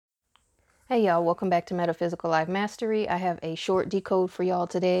Hey y'all, welcome back to Metaphysical Life Mastery. I have a short decode for y'all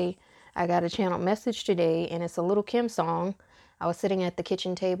today. I got a channel message today and it's a Little Kim song. I was sitting at the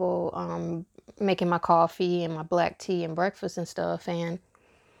kitchen table making my coffee and my black tea and breakfast and stuff, and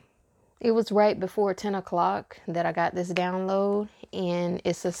it was right before 10 o'clock that I got this download, and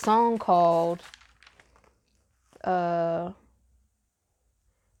it's a song called No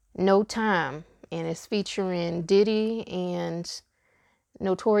Time, and it's featuring Diddy and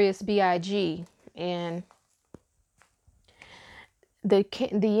Notorious B.I.G. and the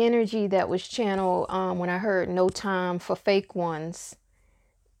energy that was channeled when I heard "No Time for Fake Ones."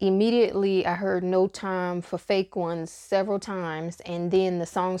 Immediately, I heard "No Time for Fake Ones" several times, and then the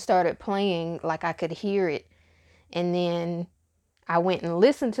song started playing like I could hear it. And then I went and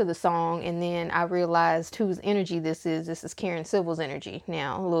listened to the song, and then I realized whose energy this is. This is Karen Civil's energy.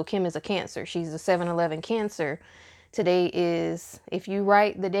 Now, Lil Kim is a Cancer. She's a 7/11 Cancer. Today is, if you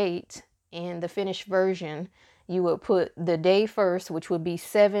write the date in the finished version, you would put the day first, which would be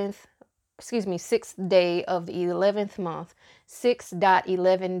sixth day of the 11th month.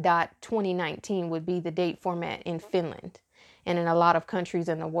 6.11.2019 would be the date format in Finland and in a lot of countries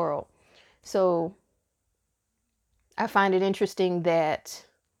in the world. So I find it interesting that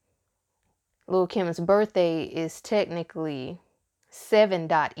Lil Kim's birthday is technically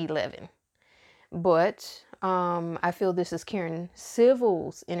 7.11. But I feel this is Karen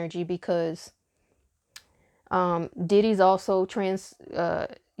Civil's energy because Diddy's also his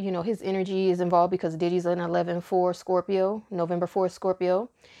energy is involved because Diddy's an 11/4 Scorpio, November 4th Scorpio.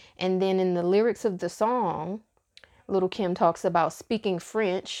 And then in the lyrics of the song, Little Kim talks about speaking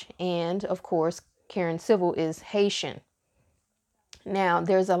French, and of course, Karen Civil is Haitian. Now,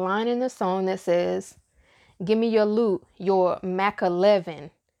 there's a line in the song that says, "Give me your loot, your Mac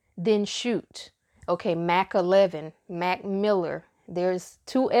 11, then shoot." Okay, Mac 11, Mac Miller. There's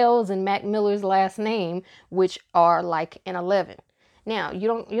two L's in Mac Miller's last name, which are like an 11. Now, you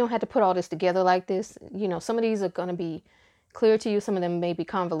don't have to put all this together like this. You know, some of these are going to be clear to you. Some of them may be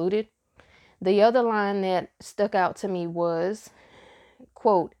convoluted. The other line that stuck out to me was,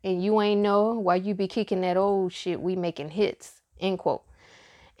 quote, "And you ain't know why you be kicking that old shit, we making hits," end quote.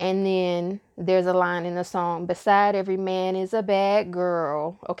 And then there's a line in the song, "Beside every man is a bad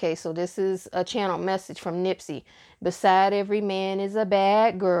girl." Okay, so this is a channel message from Nipsey. Beside every man is a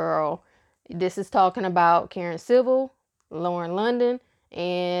bad girl. This is talking about Karen Civil, Lauren London,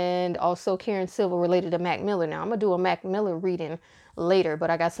 and also Karen Civil related to Mac Miller. Now, I'm going to do a Mac Miller reading later, but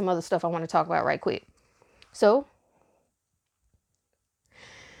I got some other stuff I want to talk about right quick. So,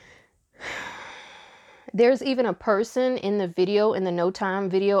 there's even a person in the video, in the No Time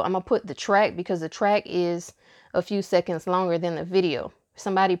video. I'm going to put the track because the track is a few seconds longer than the video.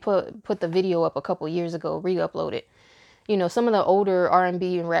 Somebody put the video up a couple years ago, re-uploaded. You know, some of the older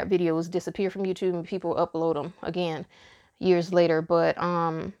R&B and rap videos disappear from YouTube and people upload them again years later. But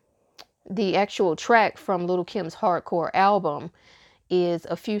the actual track from Little Kim's hardcore album is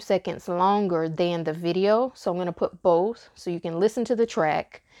a few seconds longer than the video. So I'm going to put both so you can listen to the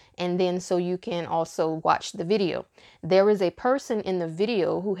track and then so you can also watch the video. There is a person in the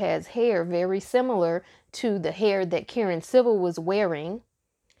video who has hair very similar to the hair that Karen Civil was wearing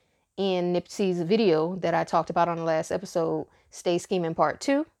in Nipsey's video that I talked about on the last episode, Stay Scheming Part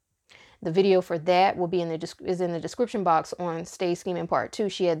 2. The video for that will be in the description box on Stay Scheming Part 2.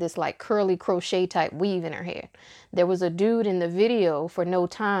 She had this like curly crochet type weave in her hair. There was a dude in the video for No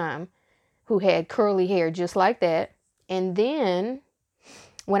Time who had curly hair just like that. And then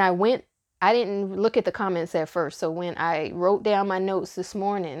when I didn't look at the comments at first. So when I wrote down my notes this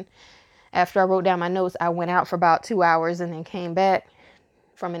morning, after I wrote down my notes, I went out for about 2 hours and then came back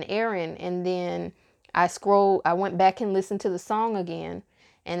from an errand. And then I went back and listened to the song again.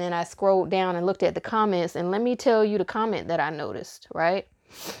 And then I scrolled down and looked at the comments. And let me tell you the comment that I noticed, right?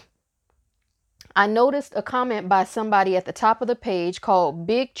 I noticed a comment by somebody at the top of the page called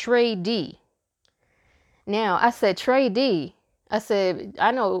Big Trey D. Now, I said, Trey D. I said,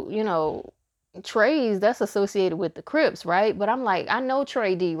 I know, Trey's, that's associated with the Crips, right? But I'm like, I know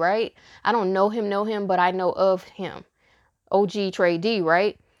Trey D, right? I don't know him, but I know of him. OG Trey D,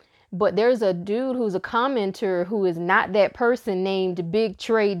 right? But there's a dude who's a commenter who is not that person named Big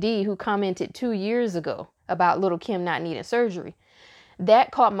Trey D who commented 2 years ago about Little Kim not needing surgery.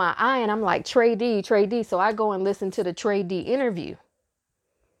 That caught my eye and I'm like, Trey D. So I go and listen to the Trey D interview.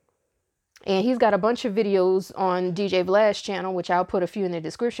 And he's got a bunch of videos on DJ Vlad's channel, which I'll put a few in the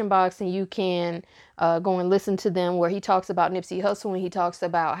description box, and you can go and listen to them, where he talks about Nipsey Hussle and he talks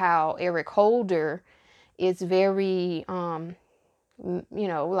about how Eric Holder is very, you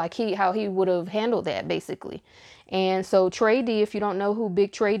know, like how he would have handled that basically. And so Trey D, if you don't know who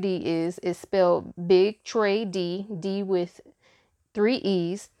Big Trey D is spelled Big Trey D, D with 3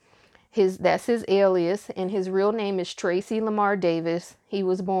 E's. That's his alias, and his real name is Tracy Lamar Davis. He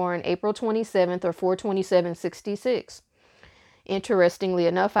was born April 27th or 4/27/66. Interestingly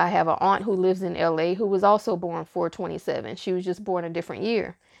enough, I have an aunt who lives in LA who was also born 4/27. She was just born a different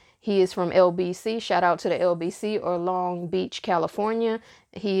year. He is from LBC. Shout out to the LBC, or Long Beach, California.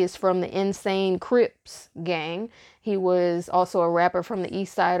 He is from the Insane Crips gang. He was also a rapper from the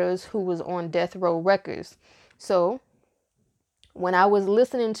East Siders who was on Death Row Records. So when I was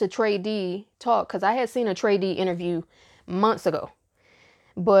listening to Trey D talk, because I had seen a Trey D interview months ago,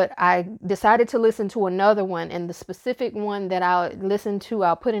 but I decided to listen to another one, and the specific one that I listened to,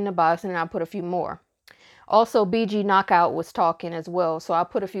 I'll put in the box, and I'll put a few more. Also, BG Knockout was talking as well, so I'll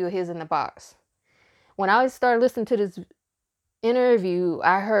put a few of his in the box. When I started listening to this interview,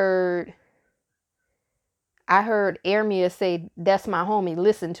 I heard Ermia say, "That's my homie,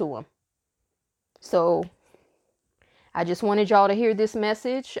 listen to him." So I just wanted y'all to hear this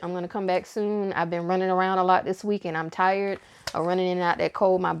message. I'm going to come back soon. I've been running around a lot this week, and I'm tired of running in and out that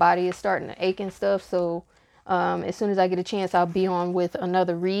cold. My body is starting to ache and stuff. So as soon as I get a chance, I'll be on with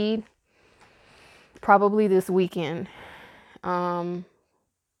another read. Probably this weekend.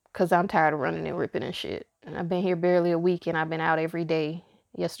 Because I'm tired of running and ripping and shit. And I've been here barely a week, and I've been out every day.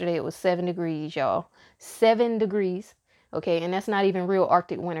 Yesterday it was 7 degrees, y'all. 7 degrees. Okay, and that's not even real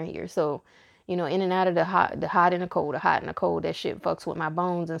Arctic winter here. So, you know, in and out of the hot and the cold, the hot and the cold, that shit fucks with my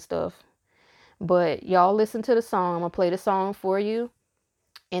bones and stuff. But y'all listen to the song. I'm gonna play the song for you.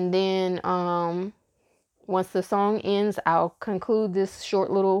 And then once the song ends, I'll conclude this short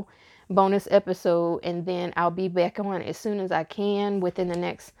little bonus episode, and then I'll be back on as soon as I can within the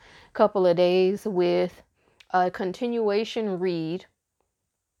next couple of days with a continuation read.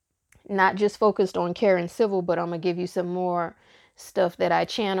 Not just focused on Karen Civil, but I'm gonna give you some more stuff that I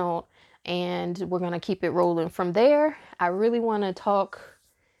channeled, and we're gonna keep it rolling from there. I really want to talk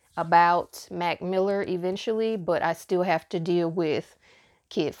about Mac Miller eventually, but I still have to deal with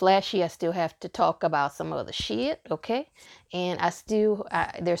Kid Flashy. I still have to talk about some other shit, okay? And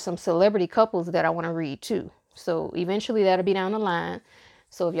there's some celebrity couples that I want to read too. So eventually that'll be down the line.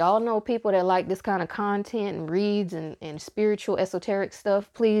 So if y'all know people that like this kind of content and reads and spiritual esoteric stuff,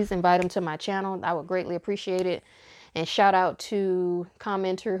 please invite them to my channel. I would greatly appreciate it. And shout out to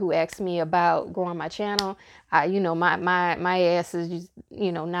commenter who asked me about growing my channel. My ass is,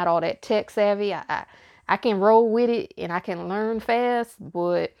 not all that tech savvy. I can roll with it and I can learn fast,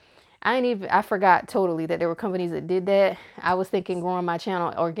 but I forgot totally that there were companies that did that. I was thinking growing my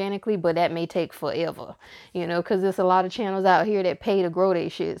channel organically, but that may take forever, because there's a lot of channels out here that pay to grow their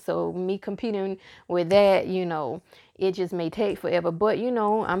shit. So me competing with that, it just may take forever. But,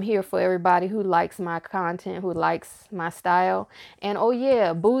 I'm here for everybody who likes my content, who likes my style. And oh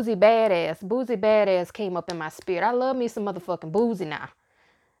yeah, Boozy Badass. Boozy Badass came up in my spirit. I love me some motherfucking Boozy now.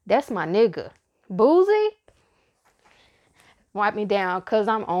 That's my nigga. Boozy? Wipe me down, cause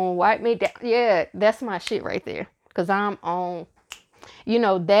I'm on. Wipe me down. Yeah, that's my shit right there. Cause I'm on.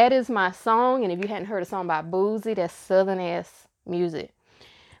 That is my song. And if you hadn't heard a song by Boozy, that's southern ass music.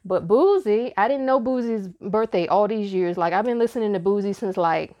 But Boozy, I didn't know Boozy's birthday all these years. Like, I've been listening to Boozy since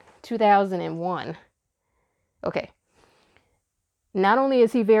like 2001. Okay. Not only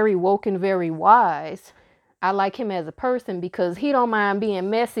is he very woke and very wise, I like him as a person because he don't mind being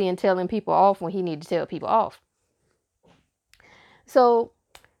messy and telling people off when he need to tell people off. So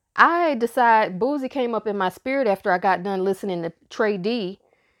I decide Boozy came up in my spirit after I got done listening to Trey D,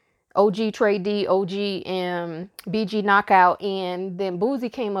 OG Trey D, OG and BG Knockout, and then Boozy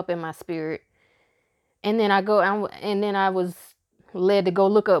came up in my spirit. And then I was led to go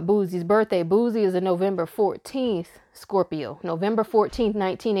look up Boozy's birthday. Boozy is a November 14th Scorpio. November 14th,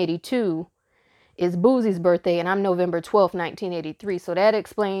 1982 is Boozy's birthday, and I'm November 12th, 1983. So that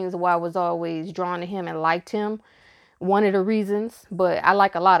explains why I was always drawn to him and liked him. One of the reasons, but I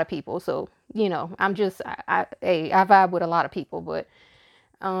like a lot of people. So, I'm just, I vibe with a lot of people, but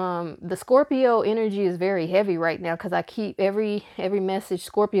the Scorpio energy is very heavy right now because I keep every message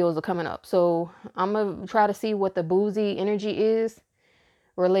Scorpios are coming up. So I'm going to try to see what the Boozy energy is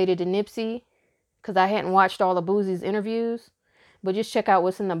related to Nipsey, because I hadn't watched all of Boozy's interviews, but just check out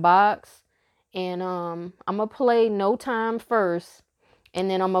what's in the box. And I'm going to play No Time first,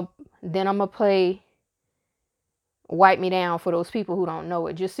 and then I'm going to play Wipe Me Down for those people who don't know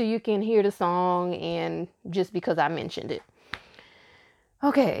it, just so you can hear the song and just because I mentioned it.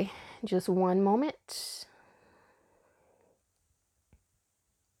 Okay, just one moment.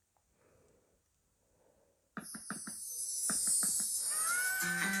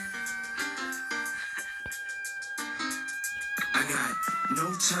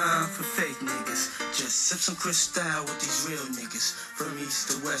 time for fake niggas. Just sip some Cristal with these real niggas. From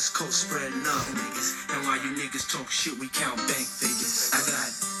east to west coast, spread love, niggas. And while you niggas talk shit, we count bank figures. I got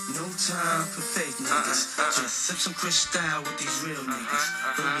no time for fake niggas. Just sip some Cristal with these real niggas.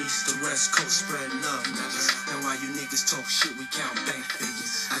 From east to west coast, spread love, niggas. And while you niggas talk shit, we count bank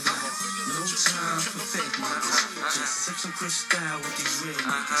figures. I got no time for fake niggas. Just sip some Cristal with these real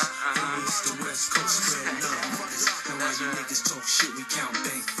niggas. From east to west coast, spread love, niggas. And while you niggas talk shit, we count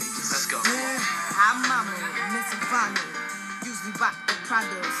bank figures. Let's go. Yeah, I'm Mama, Miss Ivana. Usually rock the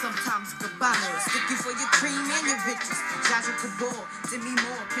Prada, sometimes Gabbana. Stick you for your cream and your riches. Jaja Kador, Demi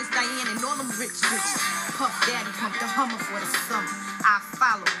Moore, Prince Diane, and all them rich bitches. Puff Daddy pumped the Hummer for the summer. I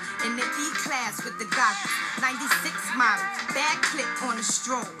follow in the E-class with the goggles. 96 model, bad clip on the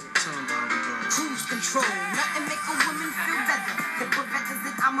stroll. Cruise control, nothing make a woman feel better. The Berettas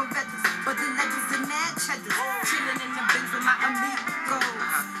and I'm a Berettas, but the legends and mad cheddars. Chilling in the Benz with my amigos.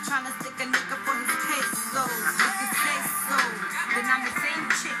 Trying to stick a nigga for his pesos. If you say so, then I'm the same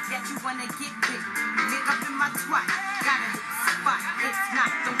chick that you wanna get with. Live up in my twat, gotta hit the spot. If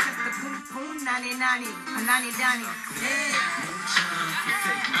not, don't test the boom boom, nani nani, nani dani. Yeah. No time for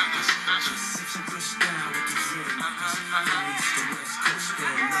fake niggas. Just sip some Cristal with these real niggas. From east to west coast,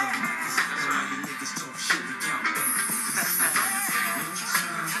 spread love, niggas. And while you niggas talk shit, we count bank figures. No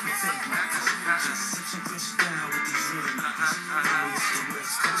time for fake niggas. Just sip some Cristal with these real niggas. From east to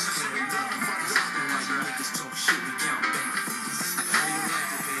west coast, spread love, niggas. And while you niggas talk shit, we count bank figures. How you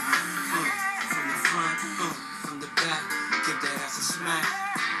like it, baby? From the front, from the back, give that ass a smack.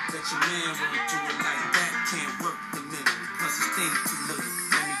 Bet your man won't do it like that. Can't work the middle, plus his thing too little.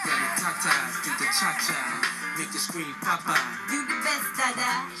 Let me grab the tatas, do the cha-cha, make the screen pop-out. You the best,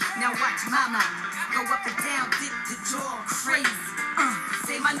 Dada. Now watch Mama go up and down, dip the jaw, crazy.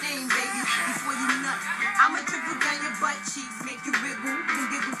 Say my name, baby, before you nut. I'ma dribble down your butt cheeks, make you wiggle, then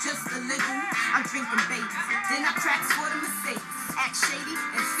giggle just a little. I'm drinking babies, then I cracks for the Mercedes. Act shady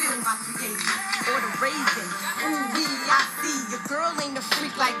and feel my creation. Or the Raven, ooh wee, I see. Your girl ain't a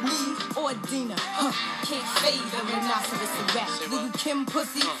freak like me or Dina. Can't fade a rhinoceros and rat. Little Kim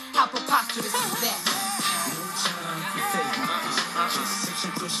pussy, how preposterous is that? No time for fake niggas. Just sip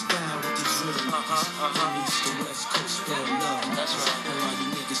some Cristal with these real niggas. From east to west coast, spread love. That's right. And while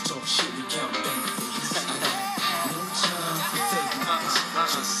you niggas talk shit, we count bank figures. I got no time for fake niggas.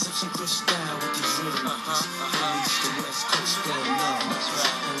 Just sip some Cristal with these real niggas. From east to west coast, spread love. That's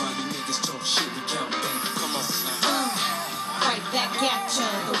right. And while you niggas talk shit, we count bank figures. Come on. Right back at ya,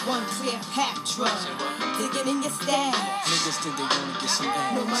 the one Cleopatra. Digging in your stash. Niggas think they wanna get some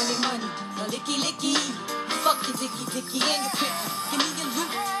ass. No money, no licky. Fuck your dicky, and your quickie. Give me your loot,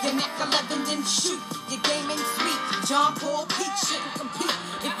 your Mac 11, then shoot. Your game ain't sweet. John Paul Pete shouldn't compete.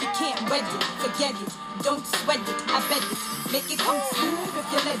 If you can't wed it, forget it. Don't sweat it, I bet it. Make it come smooth if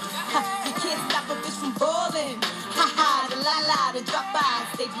you let it. You can't stop a bitch from ballin'. The la, the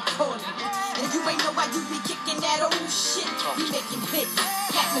drop-bys, they be callin'. And you ain't know why you be kicking that old shit. You making hits,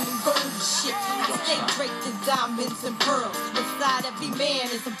 platinum and gold shit. I stay draped in diamonds and pearls. Inside every man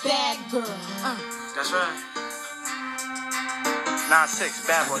is a bad girl. That's right. 9-6,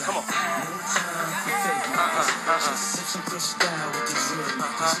 bad boy, come on. No time for fake niggas. Just sip some Cristal with these real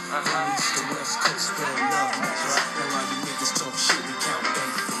niggas. From east to west coast, spread love, niggas. And while you niggas talk shit, we count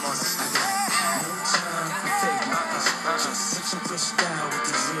bank figures. I got no time for fake niggas. Just sip some Cristal with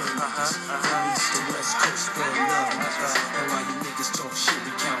these real niggas. From east to west coast, spread love, niggas. And while you niggas talk shit,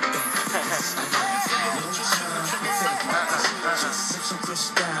 we count bank figures. I got no time for fake niggas. Just sip some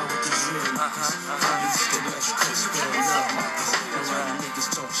Cristal with these real niggas. From east to west coast, spread love, niggas. And while you niggas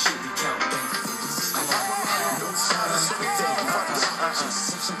talk shit, we count bank figures. I got no time for fake niggas. Just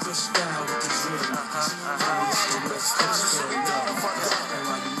sip some Cristal with these real niggas. From east to west coast, spread love, niggas. And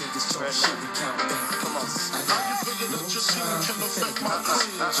while you niggas talk shit, we count bank figures. I got no time for fake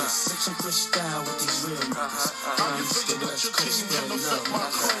niggas. Just sip some Cristal with these real niggas. From east to west coast, spread love,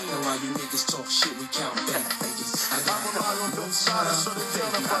 niggas. And while you niggas talk shit, we count bank figures. I got no time for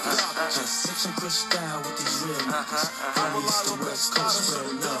fake niggas. Just sip some Cristal with these real niggas. From east to west coast,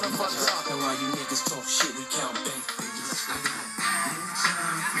 spread love, niggas. And while you niggas talk shit, we count bank figures. I got no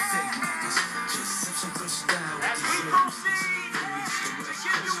time for fake niggas. Just sip some Cristal with these real niggas. From east to west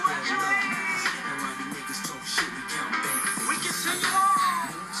coast, spread love, niggas. And while you niggas talk shit, we count bank figures. I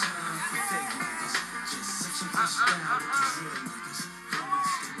got no time for fake niggas. Just sip some Cristal with these real niggas. From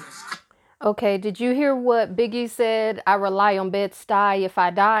east to west coast. Okay, did you hear what Biggie said? I rely on Bed-Stuy if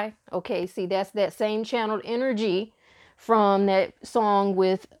I die. Okay, see, that's that same channeled energy from that song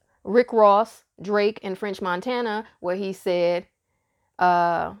with Rick Ross, Drake, and French Montana, where he said,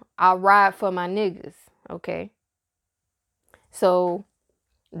 I'll ride for my niggas. Okay. So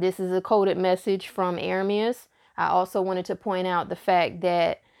This is a coded message from Aramis. I also wanted to point out the fact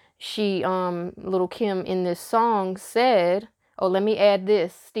that she, Little Kim in this song said, oh, let me add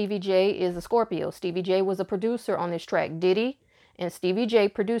this. Stevie J is a Scorpio. Stevie J was a producer on this track. Diddy and Stevie J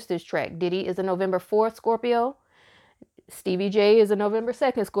produced this track. Diddy is a November 4th Scorpio. Stevie J is a November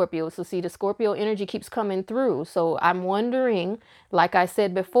 2nd Scorpio. So see, the Scorpio energy keeps coming through. So I'm wondering, like I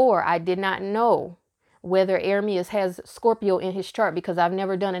said before, I did not know whether Aramis has Scorpio in his chart because I've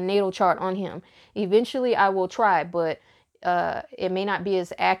never done a natal chart on him. Eventually I will try, but it may not be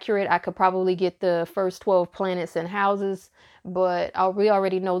as accurate. I could probably get the first 12 planets and houses, but we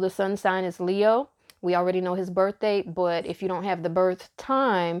already know the sun sign is Leo. We already know his birth date, but if you don't have the birth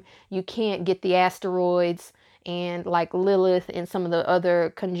time, you can't get the asteroids and like Lilith and some of the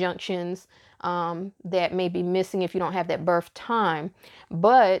other conjunctions that may be missing if you don't have that birth time.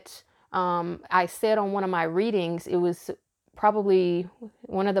 But I said on one of my readings, it was probably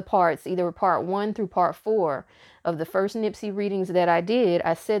one of the parts, either part 1 through part 4 of the first Nipsey readings that I did,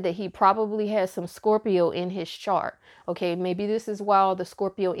 I said that he probably has some Scorpio in his chart. Okay, maybe this is why the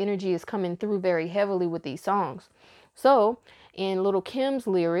Scorpio energy is coming through very heavily with these songs. So in Little Kim's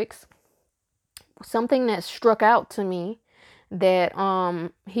lyrics, something that struck out to me that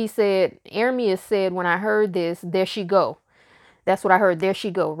he said, Aramis said, when I heard this, there she go. That's what I heard. There she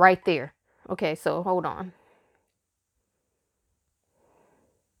go, right there. Okay, so hold on.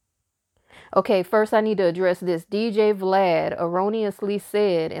 Okay, first I need to address this. DJ Vlad erroneously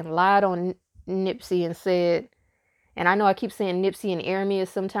said and lied on Nipsey and said, and I know I keep saying Nipsey and Aramis.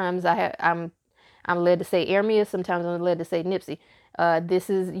 Sometimes I'm led to say Aramis. Sometimes I'm led to say Nipsey. This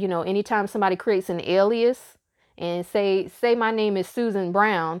is, anytime somebody creates an alias and say my name is Susan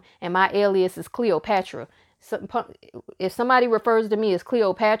Brown and my alias is Cleopatra. If somebody refers to me as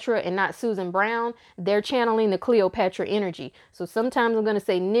Cleopatra and not Susan Brown, they're channeling the Cleopatra energy. So sometimes I'm going to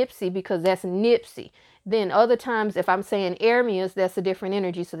say Nipsey because that's Nipsey. Then other times, if I'm saying Aramis, that's a different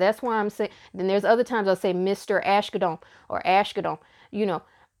energy. So that's why I'm saying, then there's other times I'll say Mr. Ashkodon or Ashkodon,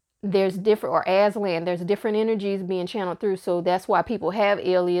 there's different, or Aslan, there's different energies being channeled through. So that's why people have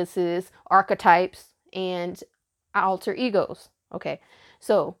aliases, archetypes, and alter egos. Okay.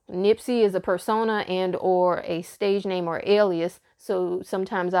 So Nipsey is a persona and or a stage name or alias. So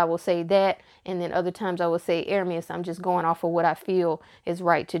sometimes I will say that, and then other times I will say Aramis. I'm just going off of what I feel is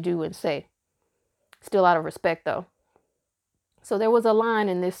right to do and say. Still out of respect though. So there was a line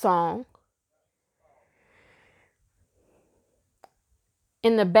in this song.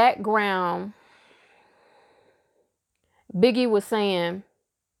 In the background, Biggie was saying,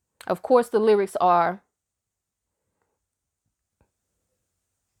 of course the lyrics are,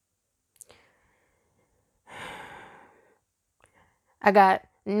 I got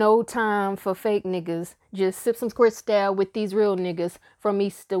no time for fake niggas. Just sip some squirt style with these real niggas. From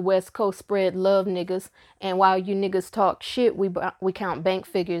east to west coast, spread love niggas. And while you niggas talk shit, we count bank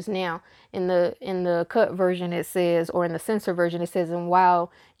figures. Now in the cut version it says, or in the censor version it says, and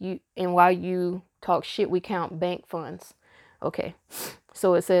while you talk shit, we count bank funds. Okay,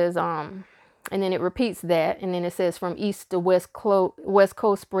 so it says and then it repeats that, and then it says from east to west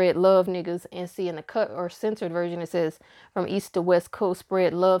coast spread love niggas. And see, in the cut or censored version it says from east to west coast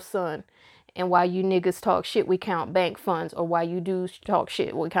spread love son. And while you niggas talk shit, we count bank funds. Or while you do talk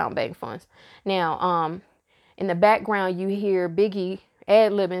shit, we count bank funds. Now in the background you hear Biggie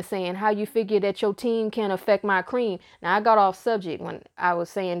ad-libbing saying, how you figure that your team can affect my cream. Now I got off subject when I was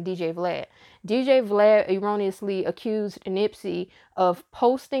saying DJ Vlad. DJ Vlad erroneously accused Nipsey of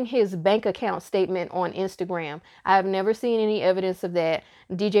posting his bank account statement on Instagram. I have never seen any evidence of that.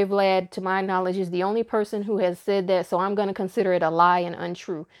 DJ Vlad, to my knowledge, is the only person who has said that, so I'm going to consider it a lie and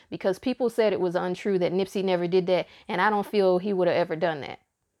untrue, because people said it was untrue that Nipsey never did that, and I don't feel he would have ever done that.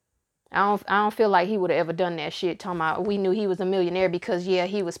 I don't feel like he would have ever done that shit. Talking about we knew he was a millionaire because, yeah,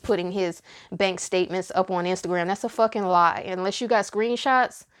 he was putting his bank statements up on Instagram. That's a fucking lie. Unless you got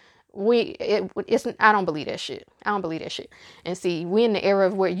screenshots, I don't believe that shit. I don't believe that shit. And see, we in the era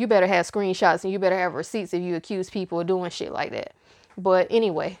of where you better have screenshots and you better have receipts if you accuse people of doing shit like that. But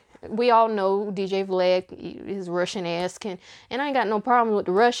anyway, we all know DJ Vlad, his Russian ass and I ain't got no problem with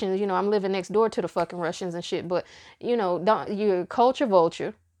the Russians. I'm living next door to the fucking Russians and shit. But, you're a culture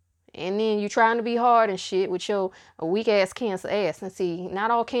vulture. And then you trying to be hard and shit with your weak ass cancer ass. And see,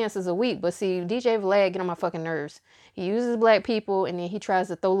 not all cancers are weak, but see, DJ Vlad get on my fucking nerves. He uses black people and then he tries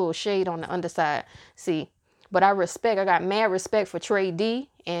to throw a little shade on the underside. See, but I got mad respect for Trey D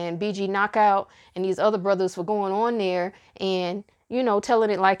and BG Knockout and these other brothers for going on there and you know, telling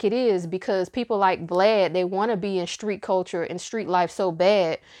it like it is, because people like Vlad, they want to be in street culture and street life so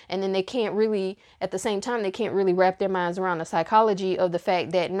bad. And then they can't really, at the same time, they can't really wrap their minds around the psychology of the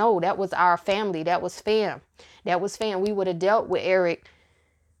fact that, no, that was our family. That was fam. That was fam. We would have dealt with Eric.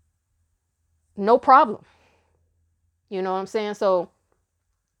 No problem. You know what I'm saying? So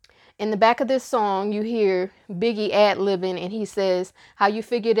in the back of this song, you hear Biggie ad-libbing, and he says, how you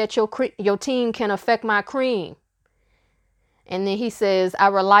figure that your team can affect my cream? And then he says, I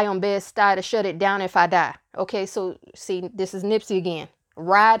rely on Bed-Stuy to shut it down if I die. Okay, so see, this is Nipsey again.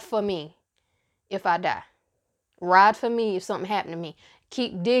 Ride for me if I die. Ride for me if something happened to me.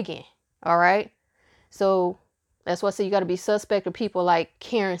 Keep digging, all right? So that's why I say you got to be suspect of people like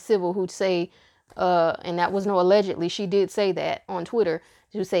Karen Civil, who say, and that was no allegedly, she did say that on Twitter,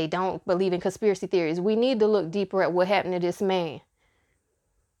 who say, don't believe in conspiracy theories. We need to look deeper at what happened to this man.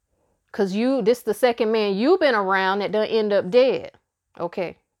 Because this the second man you've been around that done end up dead.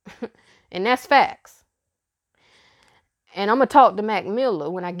 Okay. And that's facts. And I'm going to talk to Mac Miller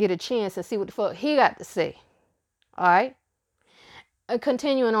when I get a chance and see what the fuck he got to say. All right.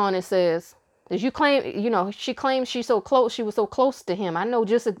 Continuing on, it says, as you claim, you know, she claims she's so close. She was so close to him. I know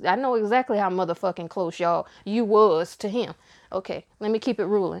exactly how motherfucking close you was to him. Okay. Let me keep it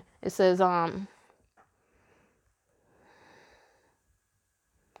ruling. It says,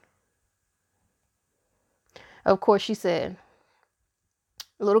 of course, she said,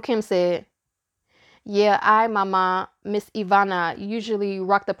 Little Kim said, yeah, Mama, Miss Ivana, usually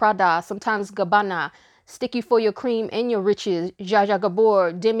rock the Prada, sometimes Gabbana, sticky for your cream and your riches, Zsa Zsa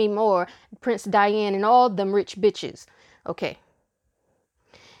Gabor, Demi Moore, Prince Diane, and all them rich bitches. Okay.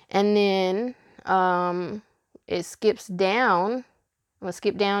 And then it skips down. I'm going to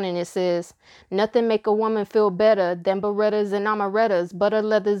skip down, and it says, nothing make a woman feel better than Berettas and Amarettas, butter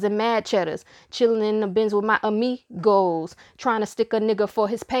leathers and mad cheddars, chilling in the bins with my amigos, trying to stick a nigga for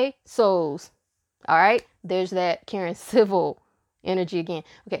his pesos. All right, there's that Karen Civil energy again.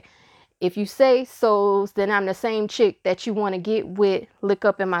 Okay, if you say so's, then I'm the same chick that you want to get with, lick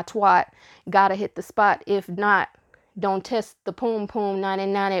up in my twat, gotta hit the spot. If not, don't test the poom poom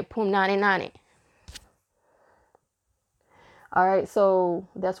 99 poom 99. All right, so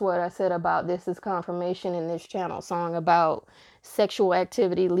that's what I said about this is confirmation in this channel song about sexual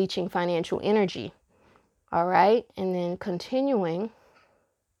activity leaching financial energy. All right, and then continuing.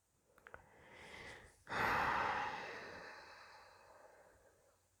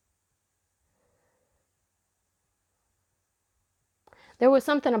 There was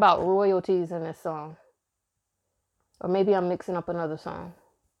something about royalties in this song. Or maybe I'm mixing up another song.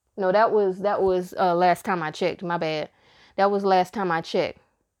 No, that was last time I checked. My bad. That was last time I checked.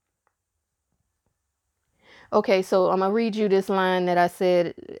 Okay, so I'm going to read you this line that I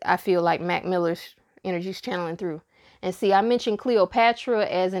said I feel like Mac Miller's energy's channeling through. And see, I mentioned Cleopatra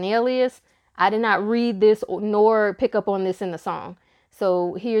as an alias. I did not read this nor pick up on this in the song.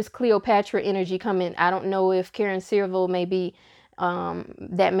 So here's Cleopatra energy coming. I don't know if Karen Civil may be,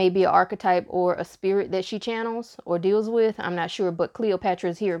 that may be an archetype or a spirit that she channels or deals with. I'm not sure, but Cleopatra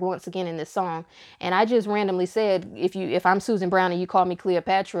is here once again in this song. And I just randomly said, if I'm Susan Brown and you call me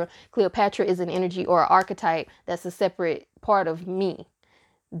Cleopatra, Cleopatra is an energy or an archetype that's a separate part of me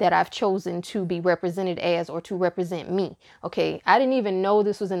that I've chosen to be represented as or to represent me. Okay, I didn't even know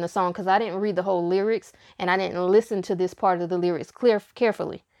this was in the song because I didn't read the whole lyrics and I didn't listen to this part of the lyrics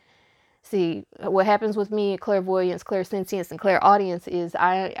carefully. See, what happens with me, clairvoyance, clairsentience, and clairaudience is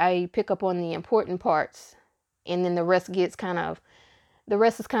I pick up on the important parts, and then the rest is kind of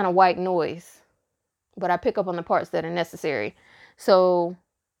white noise, but I pick up on the parts that are necessary. So,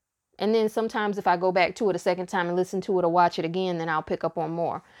 and then sometimes if I go back to it a second time and listen to it or watch it again, then I'll pick up on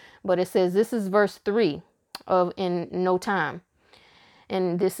more. But it says, this is verse 3 of In No Time.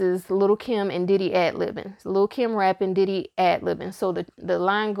 And this is Little Kim and Diddy ad-libbing. Little Kim rapping, Diddy ad-libbing. So the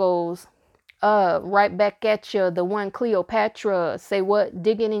line goes, right back at you, the one Cleopatra. Say what?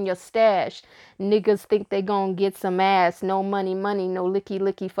 Digging in your stash. Niggas think they gonna get some ass. No money, no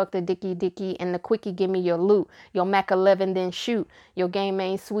licky, fuck the dicky, and the quickie give me your loot. Your Mac 11 then shoot. Your game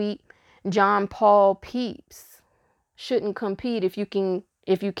ain't sweet. John Paul Peeps. Shouldn't compete if you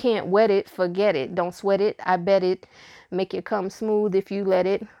can't wet it, forget it. Don't sweat it, I bet it. Make it come smooth if you let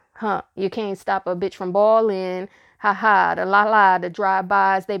it. You can't stop a bitch from balling. Ha, the la, the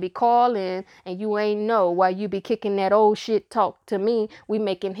drive-bys, they be calling. And you ain't know why you be kicking that old shit. Talk to me. We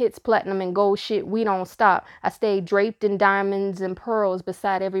making hits, platinum and gold shit. We don't stop. I stay draped in diamonds and pearls.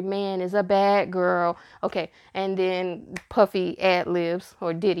 Beside every man is a bad girl. Okay, and then Puffy ad-libs,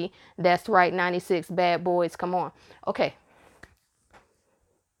 or Diddy. That's right, 96 bad boys, come on. Okay.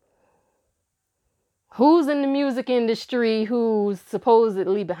 who's in the music industry who's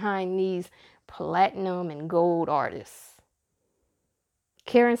supposedly behind these platinum and gold artists?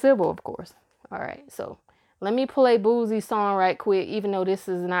 Karen Civil, of course. All right, so let me play Boosie's song right quick, even though this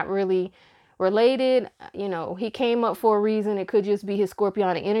is not really related. You know, he came up for a reason. It could just be his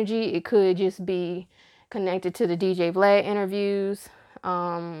Scorpionic energy. It could just be connected to the DJ Vlad interviews.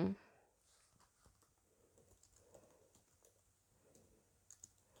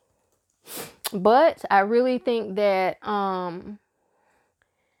 But I really think that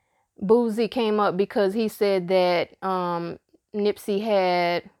Boosie came up because he said that Nipsey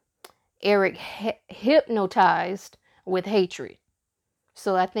had Eric hypnotized with hatred.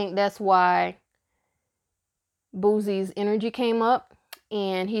 So I think that's why Boosie's energy came up,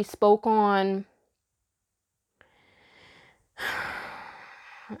 and he spoke on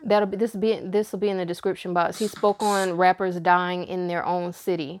this will be in the description box. He spoke on rappers dying in their own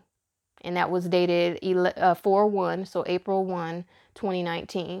city, and that was dated 4/1, so April 1,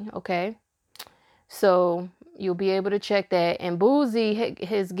 2019. Okay, so you'll be able to check that. And Boosie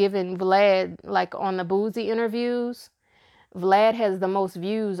has given Vlad, like on the Boosie interviews, Vlad has the most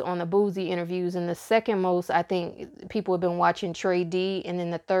views on the Boosie interviews, and the second most, I think, people have been watching Trey D, and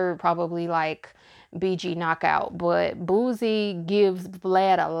then the third probably like BG Knockout. But Boosie gives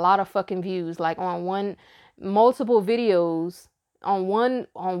Vlad a lot of fucking views, like on multiple videos. On one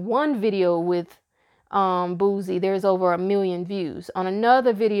video with Boosie, there's over 1 million views. On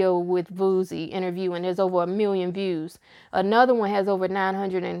another video with Boosie interviewing, there's over 1 million views. Another one has over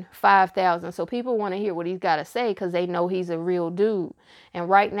 905,000. So people want to hear what he's got to say because they know he's a real dude. And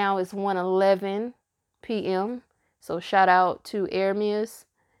right now it's 1:11 p.m. So shout out to Ermias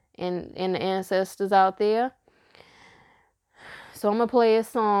and the ancestors out there. So I'm going to play a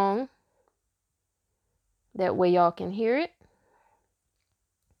song. That way y'all can hear it.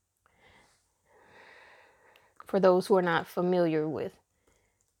 For those who are not familiar with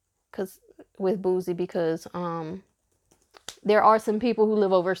Boosie, because there are some people who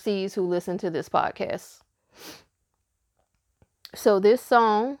live overseas who listen to this podcast. So this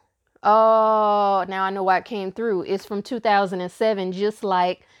song, oh, now I know why it came through. It's from 2007, just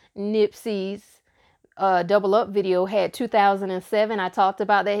like Nipsey's Double Up video had 2007. I talked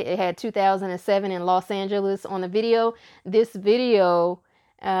about that. It had 2007 in Los Angeles on the video. This video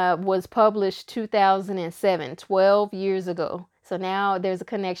was published 2007, 12 years ago. So now there's a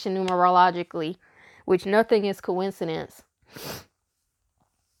connection numerologically, which nothing is coincidence.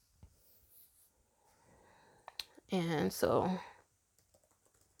 And so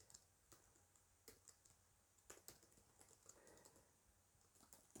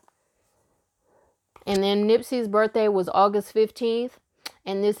and then Nipsey's birthday was August 15th.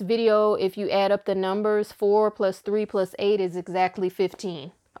 And this video, if you add up the numbers, 4 + 3 + 8 is exactly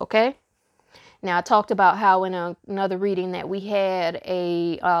 15. Okay? Now, I talked about how in another reading that we had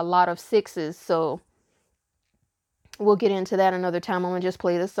a lot of 6s. So we'll get into that another time. I'm going to just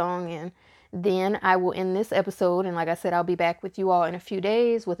play this song, and then I will end this episode. And like I said, I'll be back with you all in a few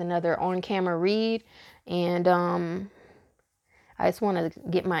days with another on-camera read. And I just want to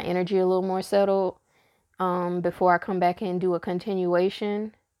get my energy a little more settled before I come back and do a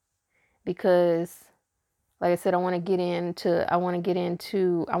continuation, because like I said, I want to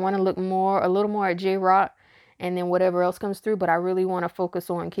look a little more at J-Rock and then whatever else comes through, but I really want to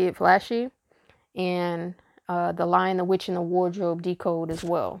focus on Kid Flashy and The Lion, the Witch, and the Wardrobe decode as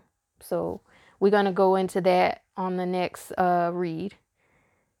well. So we're going to go into that on the next read.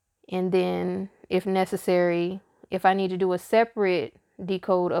 And then if necessary, if I need to do a separate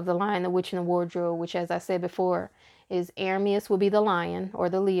decode of The Lion, the Witch, and the Wardrobe, which, as I said before, is Ermias would be the Lion or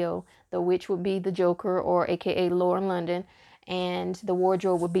the Leo, the Witch would be the Joker or aka Lauren London, and the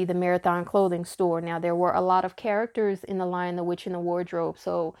Wardrobe would be the Marathon Clothing Store. Now, there were a lot of characters in The Lion, the Witch, and the Wardrobe,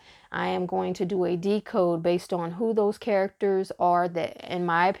 so I am going to do a decode based on who those characters are, that, in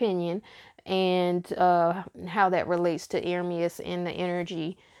my opinion, and how that relates to Ermias and the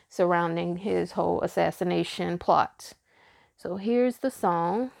energy surrounding his whole assassination plot. So here's the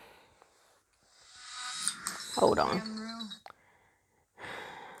song. Hold on.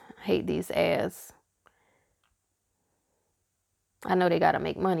 I hate these ads. I know they gotta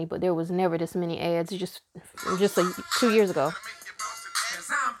make money, but there was never this many ads just 2 years ago.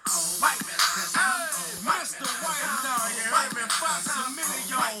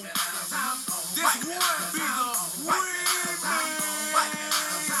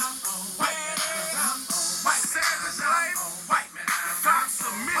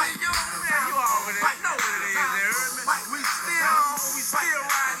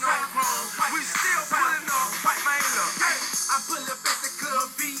 I pull up at the club,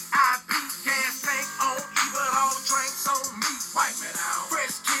 VIP, gas tank on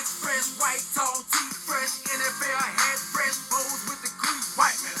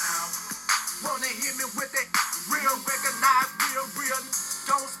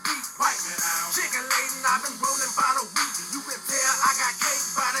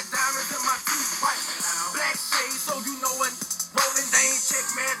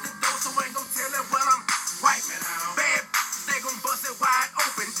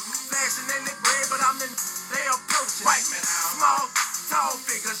flashing in the bread, but I'm the they approaching. White man out. Small, tall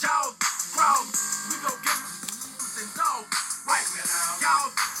figures, y'all crawl. We go get and dog. White man out.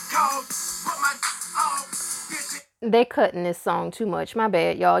 Y'all call, put my off. They cutting this song too much. My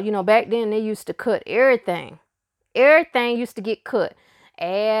bad, y'all. You know, back then they used to cut everything. Everything used to get cut.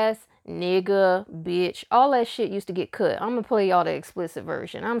 Ass, nigga, bitch, all that shit used to get cut. I'm gonna play y'all the explicit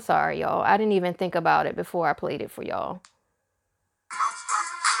version. I'm sorry, y'all. I didn't even think about it before I played it for y'all.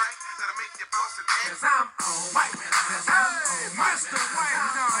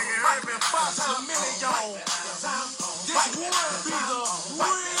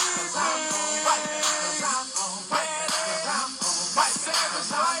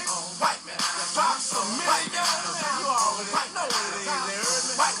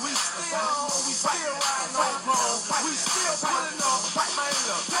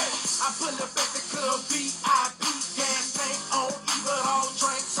 I pull up at the club, VIP, gas tank on, even all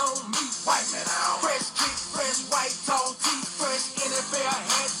drinks on me. White man out. Fresh kick, fresh white tall tee, fresh NFL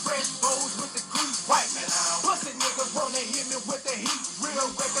hat, fresh bows with the crease. White man out. Pussy niggas wanna hit me with the heat. Real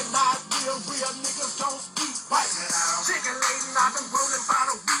recognize real niggas don't speak. White man out. Chicken lady, I've been rolling by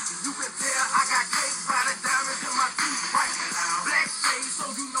the week. You can tell I got cake by the diamonds in my teeth. White man out. Black shades, so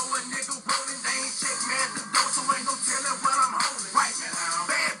you know a nigga rolling. They ain't check man the door, so ain't no telling what I'm holding. White man out.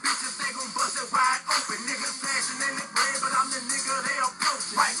 Bad bitches, they gon' bust it wide open. Niggas flashing in the bread, but I'm the nigga they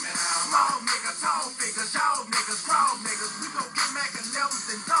approaching. White man out. Small niggas, tall figures, y'all niggas, crawl niggas. We gon' get Mac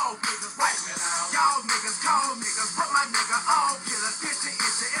 11s and dog niggas. White man out. Y'all niggas, call niggas, but my nigga all killers. Itchy,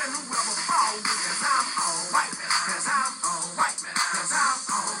 and whoever fall with us. I'm on white man, cause I'm on white man, cause I'm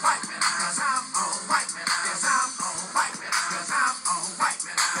on white man, cause I'm on white man, cause I'm on white man, cause I'm on white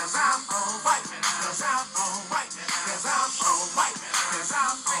man, cause I'm on white man, cause I'm on white man, cause I'm on white man, cause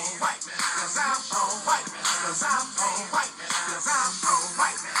I'm on white man, cause I'm on white man, cause I'm on white man, cause I'm on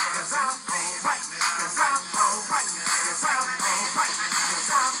white man, cause I'm on white man, cause I'm on white man, cause I'm on white man,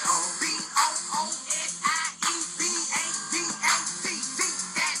 cause I'm on BOOSIEBADACD.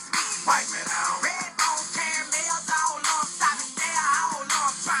 That's me. White man out. Red bone caramels all on top of there, all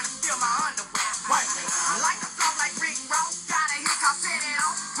on trying to steal my underwear. White man out. Like a song like Rick Ross, gotta hear cause set it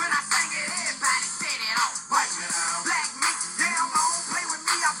off. When I sing it, everybody set it off. White man out. Black meat, damn on, play with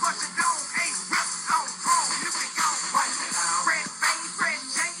me, I bust it down. Ace whip on chrome, you can go. White man out. Red face, red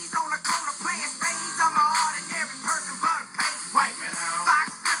J's on the corner.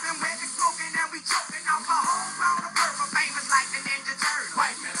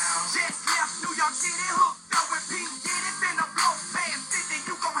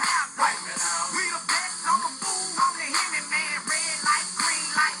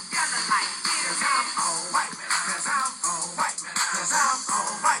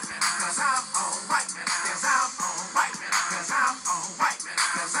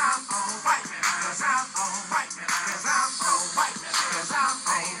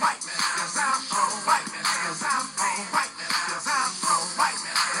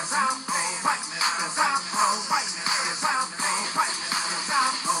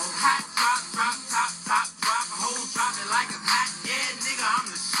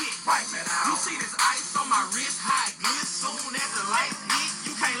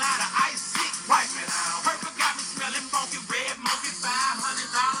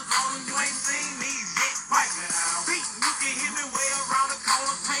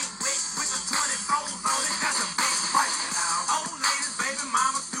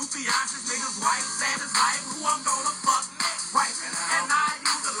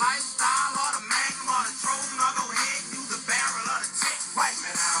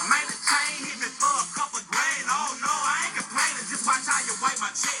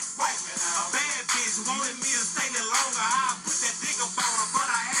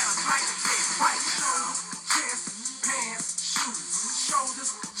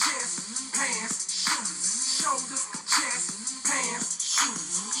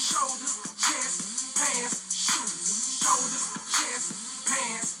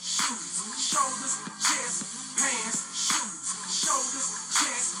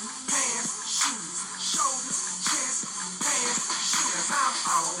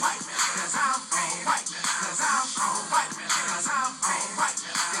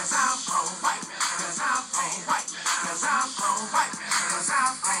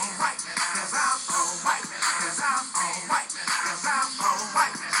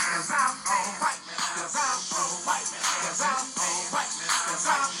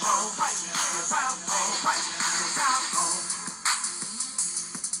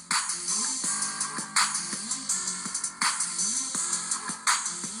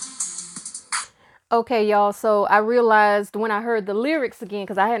 Okay, y'all. So I realized when I heard the lyrics again,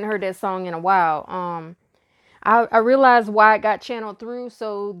 because I hadn't heard that song in a while. I realized why it got channeled through.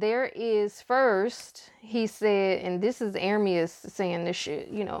 So there is first, he said, and this is Ermias saying this shit,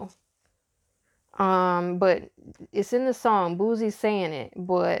 you know. But it's in the song, Boozy saying it,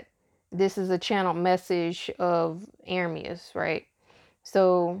 but this is a channeled message of Ermias, right?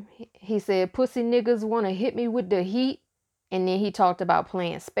 So he said, pussy niggas want to hit me with the heat. And then he talked about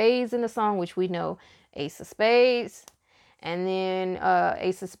playing spades in the song, which we know Ace of Spades. And then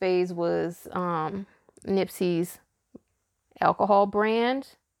Ace of Spades was Nipsey's alcohol brand.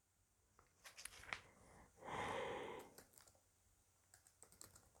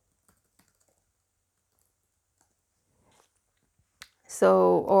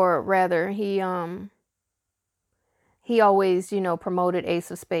 So, or rather, he always, you know, promoted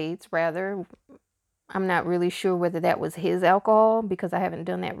Ace of Spades, rather. I'm not really sure whether that was his alcohol because I haven't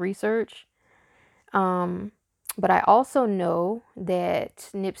done that research. But I also know that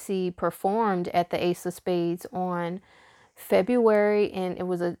Nipsey performed at the Ace of Spades on February, and it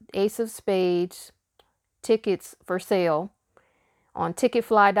was a Ace of Spades tickets for sale on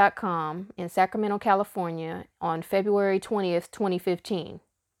ticketfly.com in Sacramento, California on February 20th, 2015.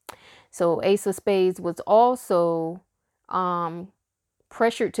 So Ace of Spades was also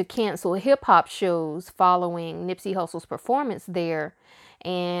pressured to cancel hip-hop shows following Nipsey Hussle's performance there,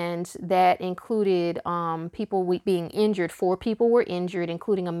 and that included people being injured. 4 people were injured,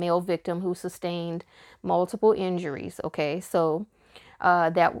 including a male victim who sustained multiple injuries. Okay, so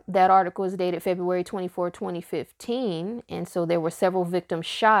that article is dated February 24, 2015, and so there were several victims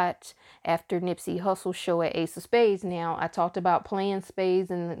shot after Nipsey Hussle's show at Ace of Spades. Now, I talked about playing spades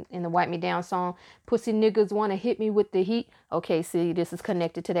in the Wipe Me Down song, Pussy Niggas Want to Hit Me with the Heat. Okay, see, this is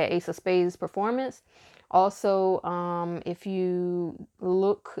connected to that Ace of Spades performance. Also, if you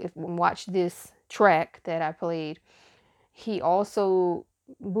watch this track that I played,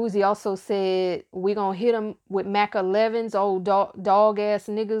 Boozy also said, we gonna hit him with Mac 11s, old dog ass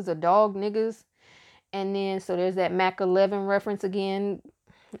niggas or dog niggas. And then, so there's that Mac 11 reference again.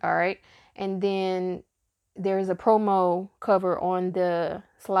 All right. And then there's a promo cover on the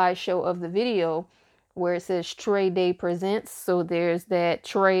slideshow of the video where it says Trey Day Presents. So there's that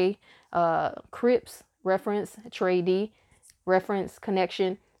Trey Crips reference, Trey D reference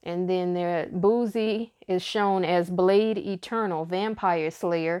connection. And then there, Boozy is shown as Blade Eternal, Vampire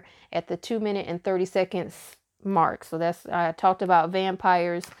Slayer, at the 2 minute and 30 seconds mark. So that's, I talked about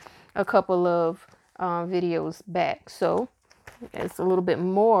vampires a couple of videos back. So it's a little bit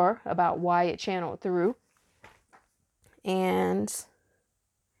more about why it channeled through. And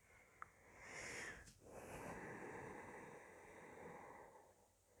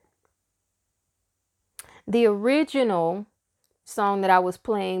the original song that I was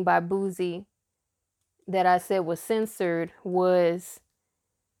playing by Boozy that I said was censored was,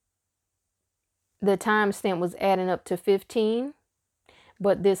 the timestamp was adding up to 15,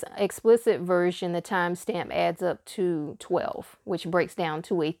 but this explicit version, the timestamp adds up to 12, which breaks down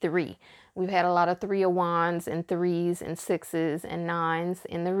to a 3. We've had a lot of 3 of wands and 3s and 6s and 9s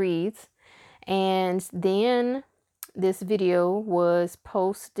in the reads. And then this video was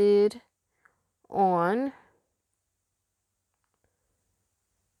posted on,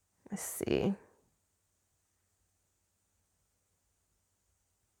 let's see,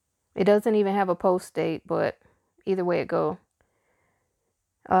 it doesn't even have a post date, but either way it go,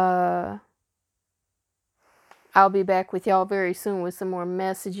 I'll be back with y'all very soon with some more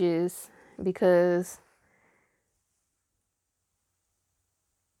messages, because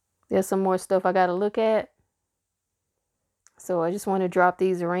there's some more stuff I gotta look at. So I just want to drop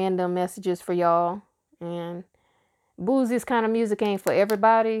these random messages for y'all. And Boozy's kind of music ain't for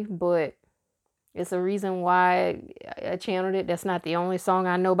everybody, but it's a reason why I channeled it. That's not the only song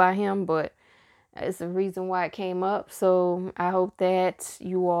I know by him, but it's a reason why it came up. So I hope that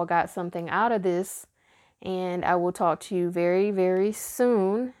you all got something out of this. And I will talk to you very, very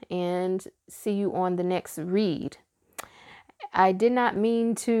soon and see you on the next read. I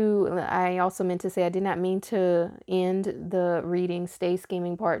also meant to say I did not mean to end the reading Stay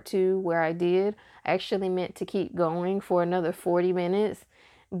Scheming Part 2 where I did. I actually meant to keep going for another 40 minutes,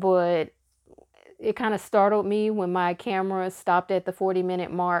 but it kind of startled me when my camera stopped at the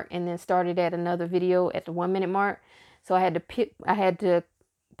 40-minute mark and then started at another video at the 1-minute mark. So I had to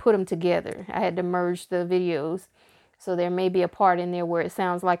put them together. I had to merge the videos. So there may be a part in there where it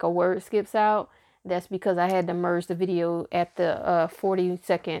sounds like a word skips out. That's because I had to merge the video at the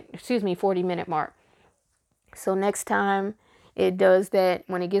 40-minute mark. So next time it does that,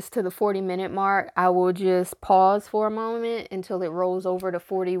 when it gets to the 40-minute mark, I will just pause for a moment until it rolls over to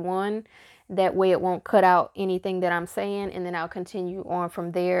 41. That way it won't cut out anything that I'm saying, and then I'll continue on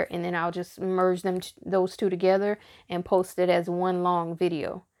from there, and then I'll just merge those two together and post it as one long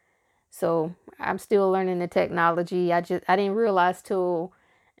video. So I'm still learning the technology. I didn't realize till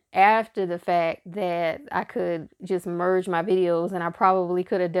after the fact that I could just merge my videos, and I probably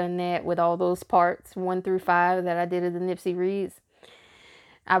could have done that with all those parts 1 through 5 that I did of the Nipsey Reads.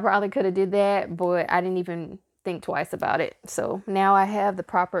 I probably could have did that, but I didn't even think twice about it. So now I have the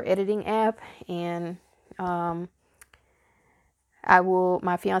proper editing app, and my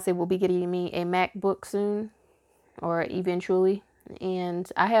fiance will be getting me a MacBook soon, or eventually. And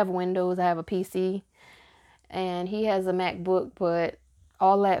I have Windows, I have a PC, and he has a MacBook, but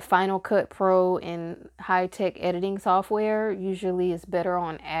all that Final Cut Pro and high-tech editing software usually is better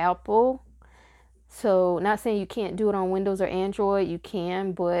on Apple. So not saying you can't do it on Windows or Android, you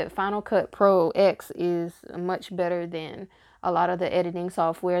can, but Final Cut Pro X is much better than a lot of the editing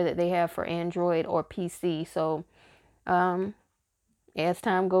software that they have for Android or PC. So as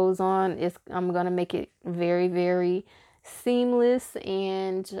time goes on, I'm going to make it very, very seamless,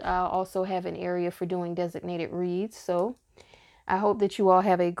 and I'll also have an area for doing designated reads. So I hope that you all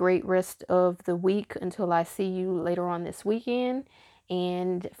have a great rest of the week until I see you later on this weekend.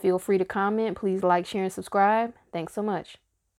 And feel free to comment. Please like, share, and subscribe. Thanks so much.